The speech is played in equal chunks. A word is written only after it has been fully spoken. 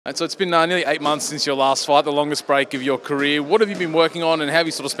And so it's been nearly 8 months since your last fight, the longest break of your career. What have you been working on, and how have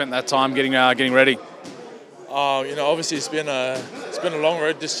you sort of spent that time getting ready? Obviously it's been a long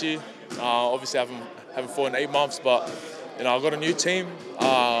road this year. Obviously I haven't fought in 8 months, but I've got a new team.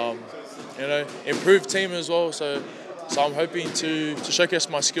 Improved team as well. So I'm hoping to showcase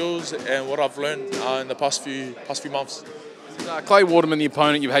my skills and what I've learned in the past few months. Clay Waterman, the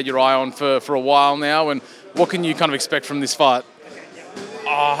opponent you've had your eye on for a while now, and what can you kind of expect from this fight?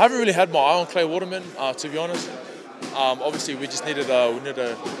 I haven't really had my eye on Clay Waterman, to be honest. Obviously, we just needed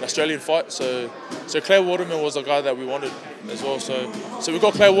an Australian fight, so Clay Waterman was the guy that we wanted as well. So we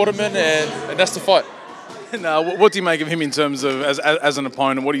got Clay Waterman, and that's the fight. And what do you make of him in terms of as an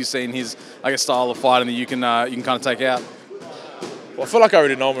opponent? What do you see in his style of fighting that you can kind of take out? Well, I feel like I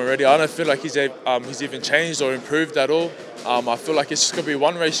already know him already. I don't feel like he's even changed or improved at all. I feel like it's just gonna be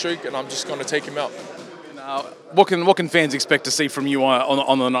one race streak, and I'm just gonna take him out. What can fans expect to see from you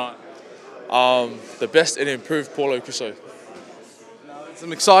on the night? The best and improved Paulo Aokuso.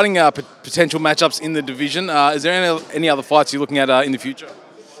 Some exciting potential matchups in the division. Is there any other fights you're looking at in the future?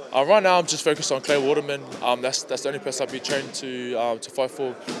 Right now, I'm just focused on Clay Waterman. That's the only person I've been trained to fight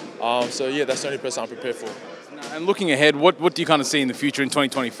for. That's the only person I'm prepared for. And looking ahead, what do you kind of see in the future in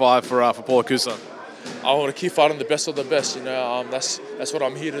 2025 for Paulo Aokuso? I want to keep fighting the best of the best. That's what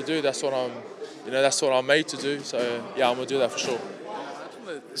I'm here to do. That's what I'm made to do. So yeah, I'm gonna do that for sure.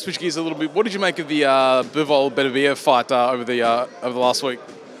 Switch gears a little bit. What did you make of the Bivol Beterbiev fight over the last week?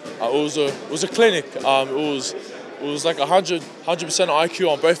 It was a clinic. It was like 100%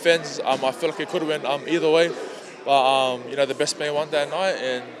 IQ on both ends. I feel like it could have went either way, but the best man won that night,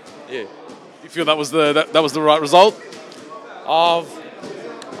 and yeah. You feel that was the right result? I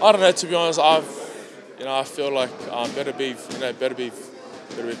don't know, to be honest. I feel like Beterbiev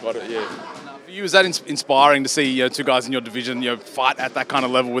got it. Yeah. For you, is that inspiring to see two guys in your division fight at that kind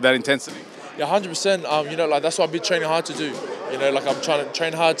of level with that intensity? Yeah, 100%. That's what I've been training hard to do. I'm trying to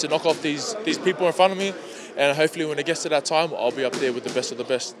train hard to knock off these people in front of me, and hopefully when it gets to that time, I'll be up there with the best of the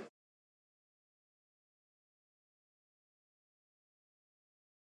best.